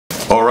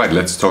All right,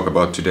 let's talk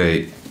about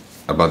today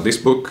about this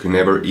book,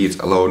 Never Eat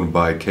Alone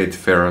by Kate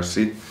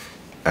Ferrazzi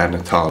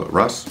and Tal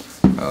Russ.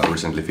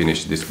 Recently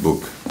finished this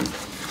book.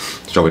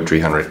 It's over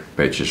 300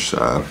 pages.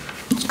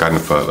 It's kind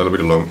of a little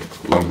bit long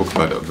book,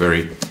 but a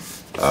very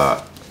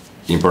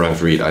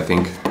important read, I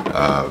think.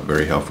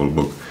 Very helpful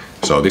book.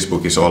 So this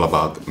book is all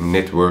about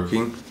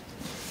networking.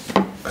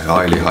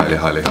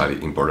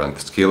 Highly important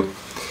skill.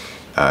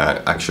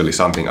 Actually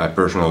something I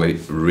personally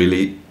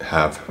really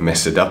have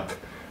messed up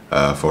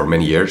for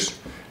many years.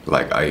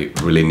 Like I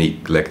really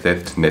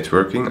neglected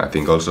networking. I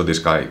think also this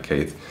guy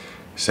Kate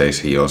says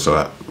he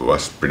also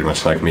was pretty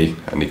much like me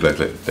and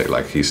neglected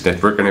like his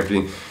network and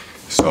everything.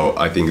 So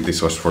I think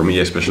this was for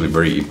me especially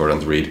very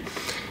important read,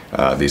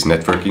 this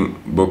networking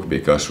book,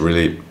 because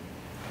really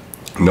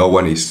no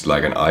one is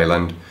like an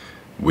island.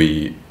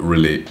 We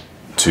really,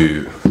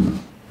 to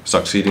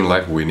succeed in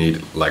life, we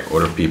need like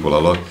other people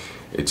a lot.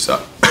 It's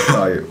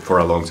for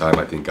a long time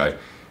I think I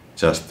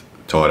just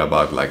thought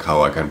about like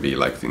how I can be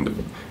like in the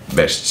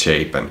best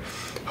shape and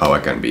how I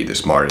can be the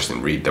smartest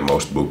and read the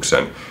most books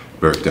and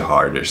work the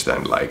hardest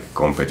and like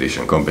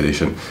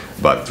competition.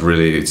 But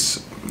really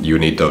it's, you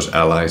need those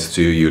allies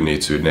too. You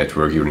need to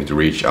network, you need to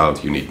reach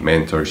out, you need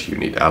mentors, you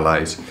need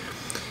allies.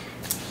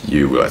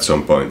 You will at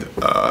some point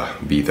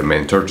be the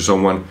mentor to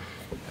someone,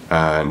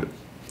 and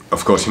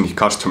of course you need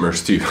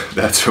customers too.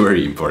 That's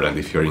very important.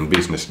 If you're in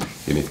business,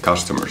 you need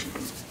customers.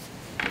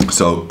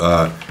 So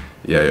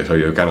yeah, so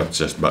you cannot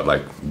just but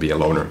like be a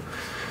loner,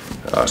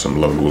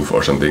 some lone wolf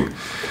or something.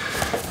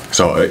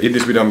 So in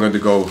this video I'm going to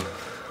go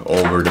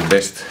over the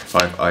best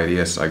 5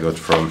 ideas I got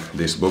from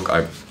this book.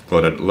 I've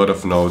got a lot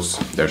of notes.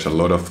 There's a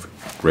lot of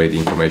great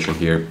information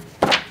here,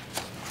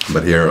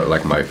 but here are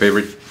like my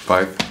favorite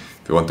 5.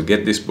 If you want to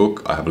get this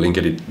book, I have linked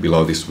it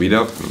below this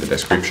video in the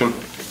description.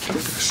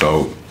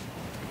 So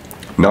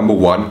number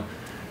 1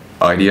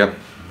 idea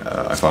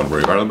I found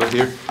very valuable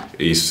here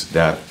is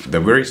that the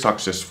very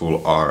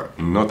successful are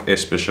not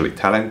especially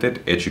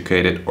talented,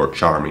 educated or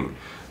charming,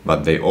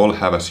 but they all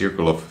have a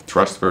circle of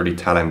trustworthy,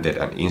 talented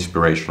and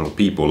inspirational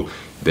people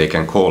they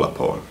can call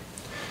upon.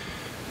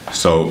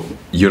 So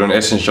you don't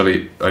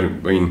essentially, I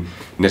mean,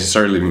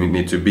 necessarily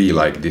need to be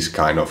like this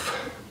kind of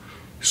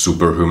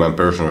superhuman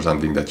person or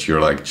something that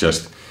you're like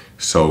just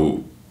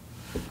so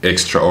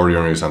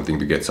extraordinary or something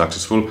to get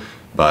successful,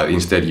 but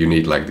instead you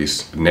need like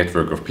this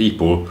network of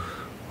people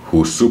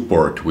whose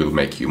support will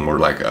make you more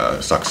like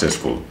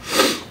successful.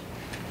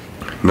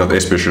 Not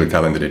especially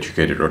talented,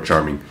 educated or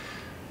charming,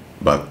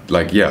 but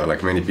like, yeah,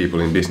 like many people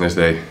in business,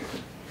 they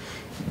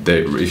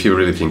if you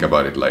really think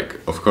about it, like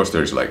of course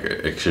there's like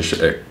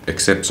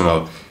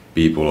exceptional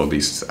people or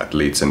these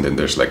athletes, and then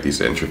there's like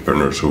these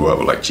entrepreneurs who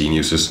are like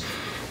geniuses,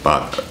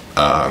 but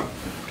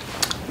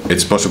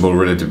it's possible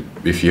really to,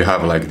 if you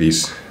have like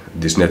this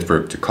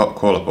network to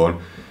call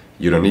upon,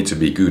 you don't need to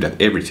be good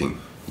at everything.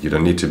 You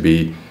don't need to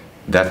be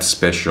that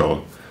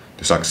special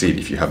to succeed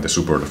if you have the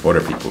support of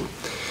other people.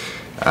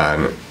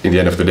 And in the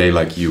end of the day,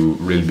 like you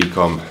really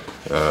become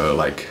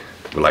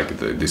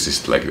this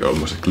is like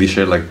almost a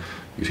cliche, like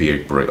you hear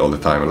it all the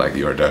time, like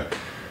you're the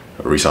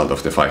result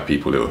of the 5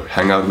 people you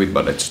hang out with,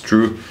 but it's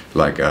true.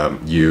 Like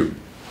you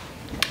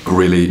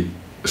really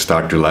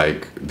start to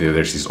like,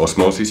 there's this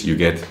osmosis. You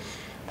get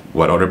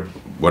what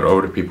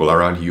other people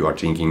around you are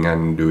thinking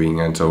and doing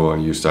and so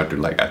on. You start to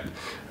like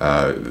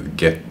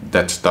get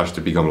that, starts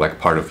to become like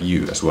part of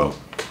you as well.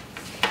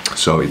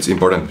 So it's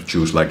important to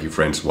choose like your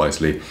friends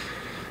wisely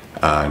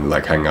and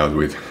like hang out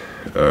with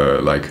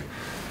like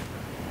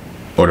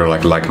other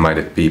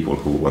like-minded people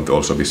who want to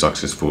also be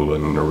successful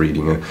and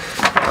reading and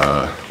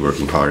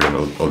working hard and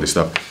all this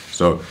stuff.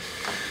 So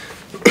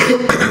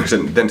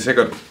then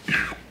second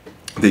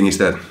thing is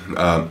that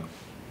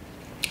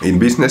in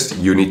business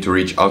you need to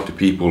reach out to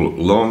people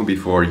long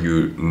before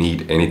you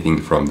need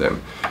anything from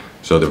them.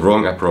 So the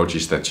wrong approach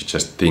is that you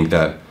just think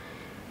that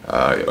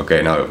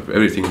okay, now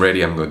everything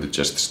ready, I'm going to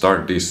just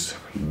start this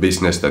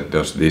business that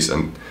does this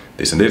and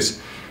this and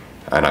this,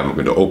 and I'm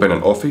going to open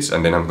an office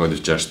and then I'm going to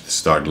just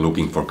start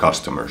looking for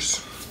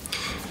customers.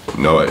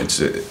 No, it's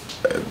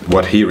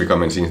what he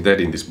recommends instead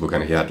in this book,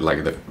 and he had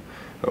like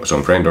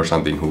some friend or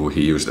something who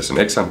he used as an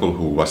example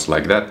who was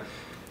like that.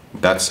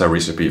 That's a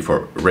recipe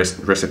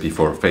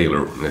for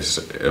failure,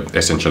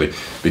 essentially,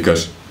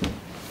 because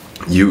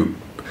you,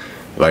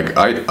 like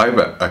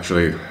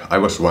I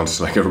was once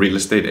like a real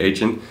estate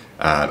agent.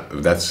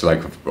 That's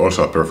like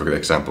also a perfect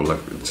example. Like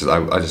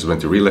I just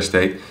went to real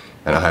estate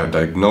and I had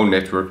like no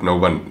network, no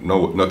one,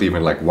 not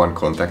even like one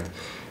contact,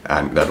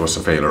 and that was a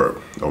failure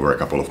over a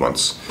couple of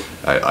months.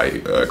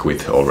 I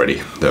quit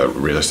already the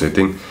real estate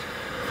thing.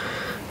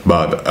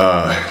 But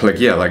like,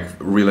 yeah, like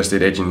real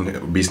estate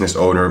agent, business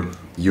owner,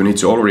 you need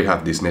to already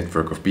have this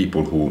network of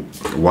people who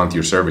want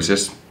your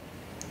services,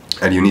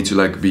 and you need to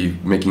like be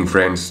making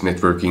friends,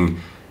 networking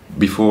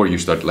before you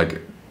start.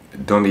 Like,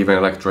 don't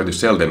even like try to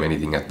sell them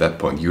anything at that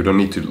point. You don't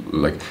need to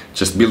like,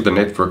 just build the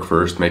network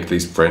first, make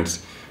these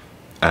friends,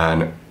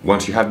 and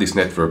once you have this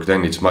network,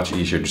 then it's much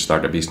easier to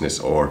start a business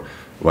or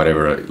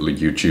whatever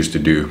you choose to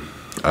do,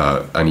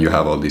 and you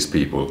have all these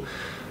people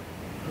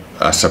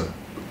as a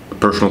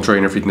personal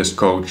trainer, fitness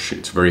coach.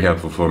 It's very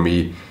helpful for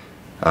me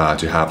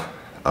to have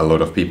a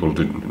lot of people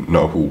to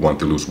know who want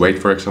to lose weight,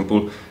 for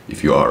example.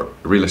 If you are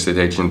a real estate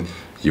agent,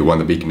 you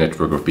want a big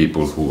network of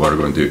people who are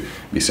going to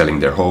be selling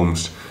their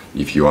homes.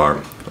 If you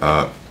are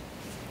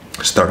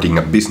starting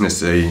a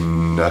business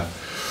in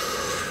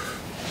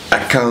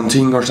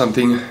accounting or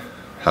something,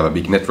 have a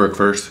big network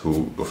first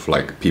of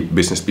like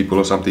business people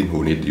or something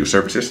who need your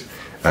services,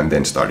 and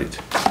then start it.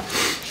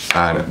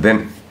 And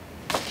then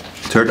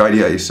third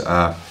idea is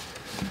I'm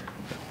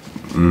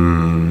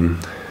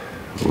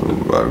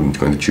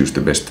going to choose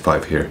the best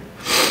 5 here.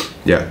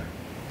 Yeah.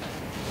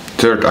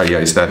 Third idea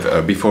is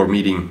that before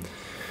meeting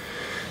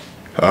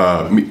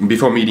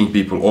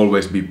people,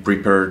 always be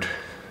prepared,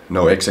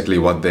 know exactly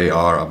what they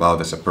are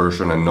about as a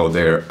person, and know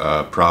their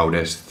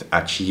proudest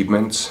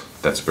achievements.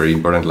 That's very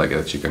important, like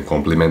that you can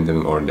compliment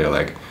them, or they're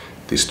like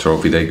this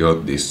trophy they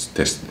got, this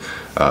test,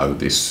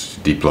 this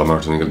diploma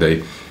or something.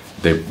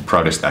 Their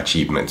proudest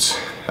achievements.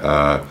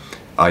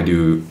 I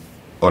do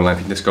online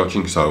fitness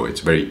coaching, so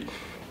it's very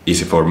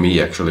easy for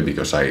me actually,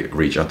 because I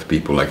reach out to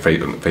people like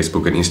on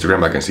Facebook and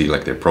Instagram. I can see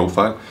like their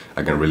profile.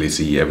 I can really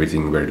see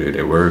everything, where do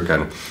they work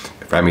and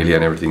family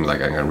and everything.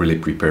 Like I can really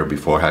prepare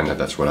beforehand, and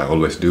that's what I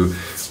always do.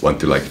 Want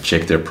to like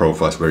check their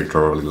profiles very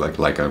thoroughly,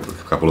 like a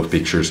couple of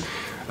pictures,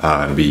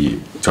 and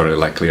be totally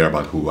like clear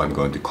about who I'm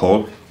going to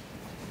call.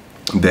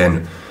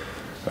 Then,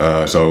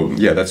 so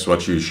yeah, that's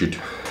what you should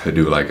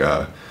do. Like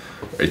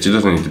it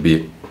doesn't need to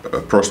be a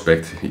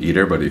prospect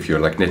either, but if you're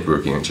like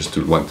networking and just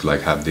to want to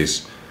like have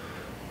this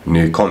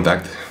new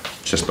contact,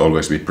 just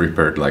always be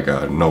prepared, like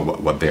know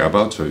what they're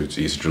about, so it's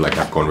easy to like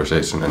have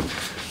conversation, and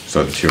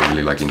so that you're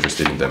really like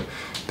interested in them.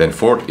 Then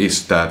fourth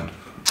is that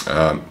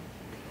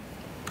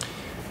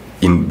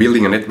in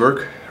building a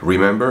network,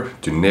 remember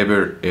to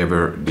never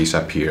ever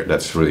disappear.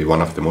 That's really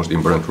one of the most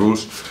important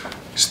rules.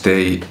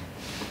 Stay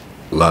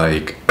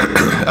like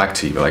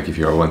active. Like if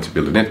you want to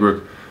build a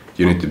network,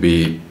 you need to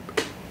be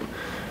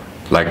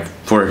like,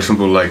 for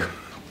example, like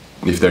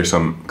if there's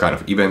some kind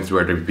of events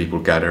where the people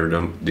gather,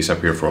 don't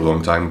disappear for a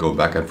long time. Go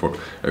back and forth,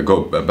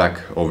 go back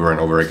over and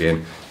over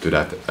again to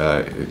that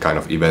kind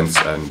of events,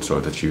 and so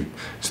that you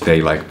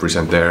stay like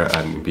present there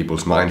and in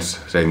people's minds.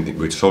 Same thing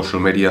with social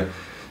media.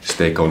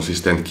 Stay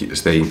consistent,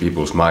 stay in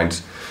people's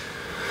minds.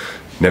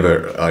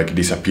 Never like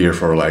disappear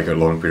for like a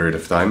long period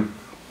of time.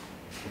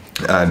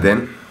 And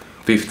then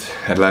fifth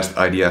and last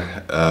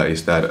idea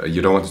is that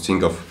you don't want to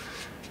think of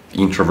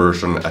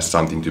introversion as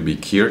something to be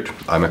cured.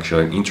 I'm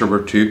actually an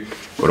introvert too,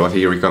 but what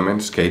he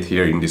recommends, Kate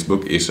here in this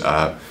book, is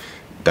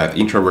that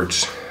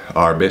introverts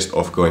are best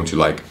off going to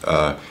like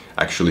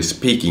actually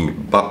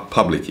speaking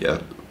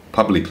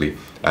publicly,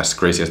 as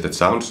crazy as that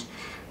sounds.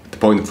 The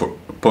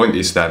point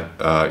is that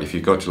if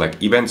you go to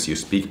like events, you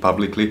speak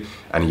publicly,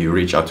 and you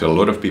reach out to a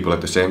lot of people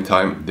at the same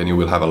time, then you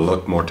will have a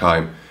lot more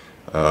time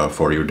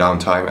for your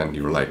downtime, and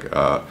your like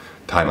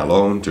time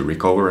alone to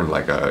recover and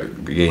like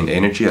gain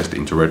energy, as the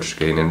introverts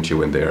gain energy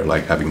when they're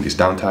like having this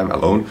downtime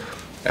alone,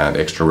 and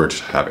extroverts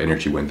have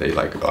energy when they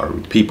like are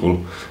with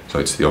people. So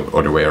it's the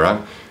other way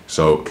around.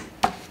 So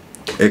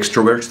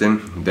extroverts, then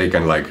they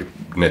can like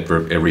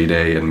network every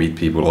day and meet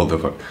people all the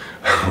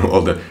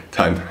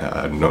time.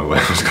 I don't know what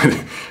I was going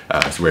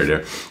to swear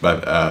there,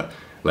 but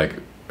like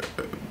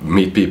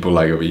meet people,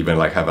 like even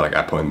like have like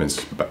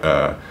appointments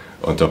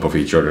on top of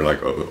each other, like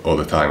all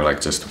the time,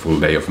 like just a full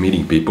day of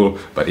meeting people.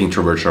 But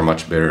introverts are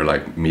much better,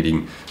 like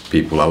meeting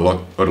people a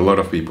lot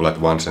of people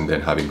at once, and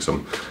then having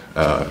some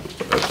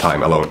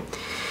time alone.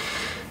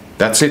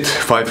 That's it.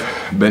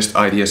 5 best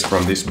ideas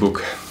from this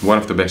book. One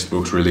of the best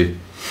books really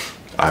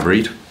I've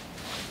read.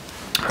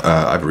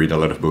 I've read a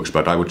lot of books,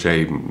 but I would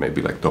say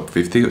maybe like top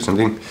 50 or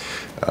something.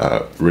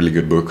 Really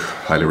good book.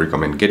 Highly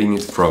recommend getting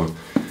it from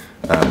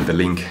the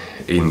link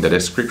in the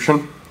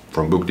description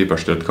from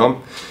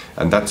bookdippers.com.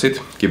 And that's it.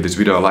 Give this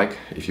video a like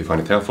if you find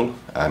it helpful,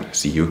 and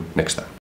see you next time.